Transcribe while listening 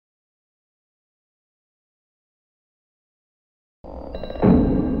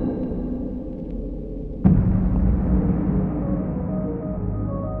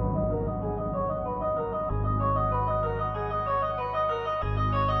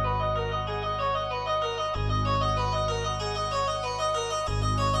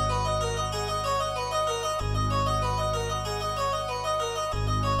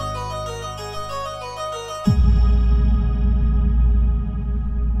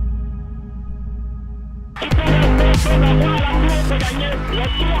c'est gagné. Le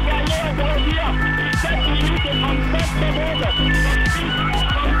tour gagné, on peut le dire. 7 minutes et 37 secondes. 17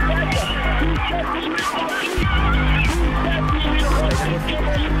 minutes 38. 17 minutes 38 pour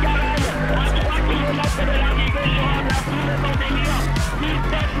Boris Carène. À 3 km de l'arrivée sur un plateau de Pandémie.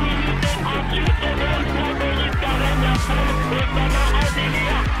 17 minutes et 38 secondes pour Boris Carène. La foule est vraiment un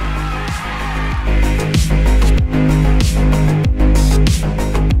délire.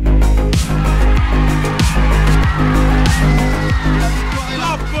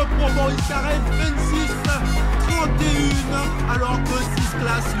 Pour Boris Carène, 26-31, alors que 6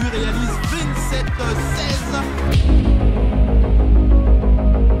 classes lui réalise 27-16.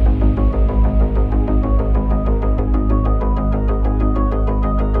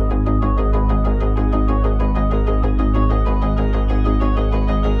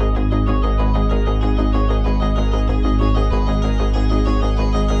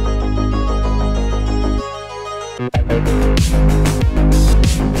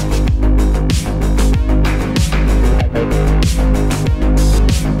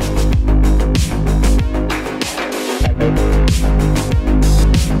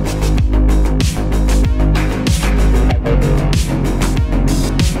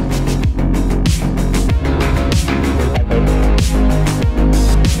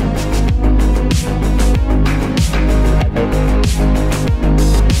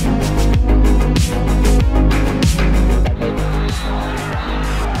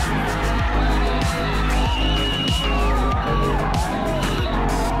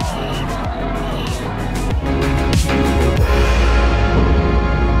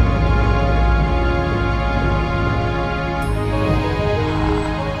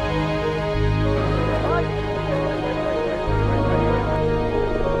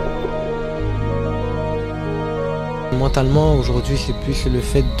 Mentalement, aujourd'hui, c'est plus le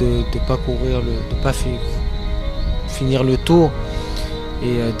fait de ne pas courir, de ne pas finir le tour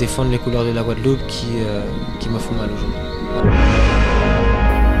et défendre les couleurs de la Guadeloupe qui m'a fait mal aujourd'hui.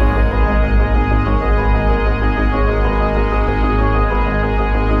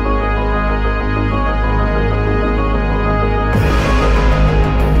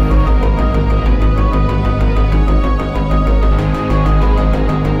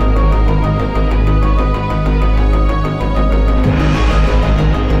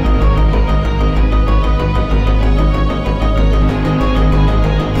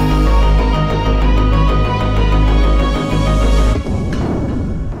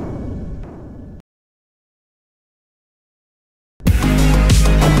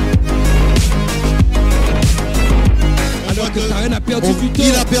 Carène a perdu du temps.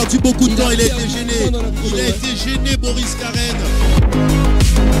 Il a perdu beaucoup de temps, il a été gêné. Il a été gêné, Boris Carène.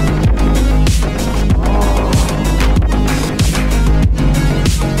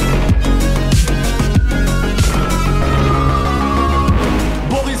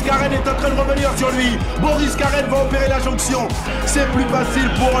 Boris Carène est en train de revenir sur lui. Boris Carène va opérer la jonction. C'est plus facile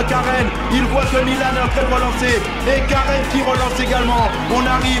pour Carène. Il voit que Milan est en train de relancer. Et Carène qui relance également. On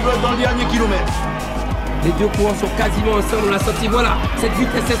arrive dans le dernier kilomètre. Les deux coureurs sont quasiment ensemble, on l'a sorti, voilà, cette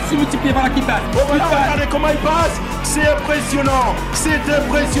vitesse, elle se multiplie par là qui passe. Oh voilà, regardez comment il passe. C'est impressionnant ce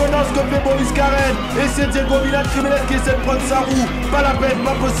que fait Boris Carène. Et c'est Diego Milan Criminel qui essaie de prendre sa roue. Pas la peine,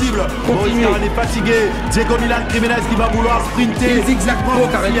 pas possible. Boris Carène est fatigué. Diego Milan Criminel qui va vouloir sprinter. Il zigzag trop,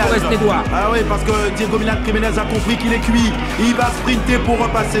 Carène, il reste les doigts. Ah oui, parce que Diego Milan Criminel a compris qu'il est cuit. Il va sprinter pour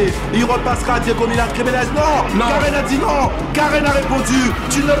repasser. Il repassera Diego Milan Criminel. Non, Carène a dit non. Carène a répondu.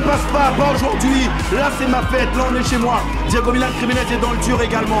 Tu ne passes pas aujourd'hui. Là, c'est ma fête. Là, on est chez moi. Diego Milan Criminel est dans le dur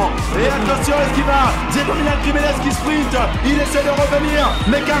également. Et attention, est-ce qu'il va? Diego Milan Criminel qui sprint. Il essaie de revenir.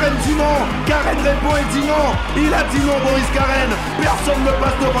 Mais Carène dit non. Carène répond et dit non. Il a dit non, Boris Carène. Personne ne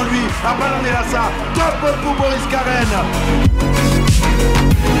passe devant lui. Ah bah, on est là, ça. Top pour Boris Carène.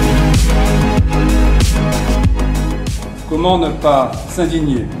 Comment ne pas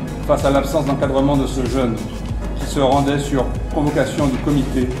s'indigner face à l'absence d'encadrement de ce jeune qui se rendait sur convocation du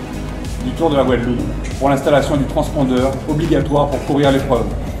comité du Tour de la Guadeloupe pour l'installation du transpondeur obligatoire pour courir l'épreuve.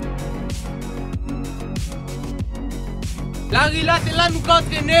 La rila, c'est là nous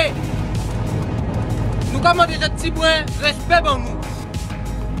entraîner. Nous commandons des petits points, respect pour nous.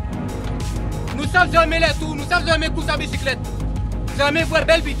 Nous savons jamais les tours, nous savons jamais courir sa bicyclette. Jamais voir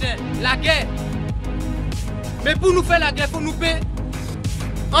belle putain, la guerre. Mais pour nous faire la guerre, il faut nous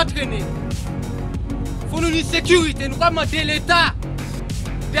entraîner. Il faut nous une sécurité, nous commander l'État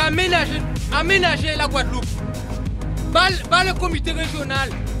d'aménager la Guadeloupe. Par le comité régional,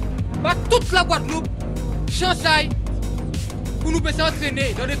 par toute la Guadeloupe, chançaille, pour nous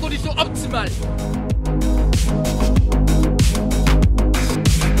entraîner dans des conditions optimales.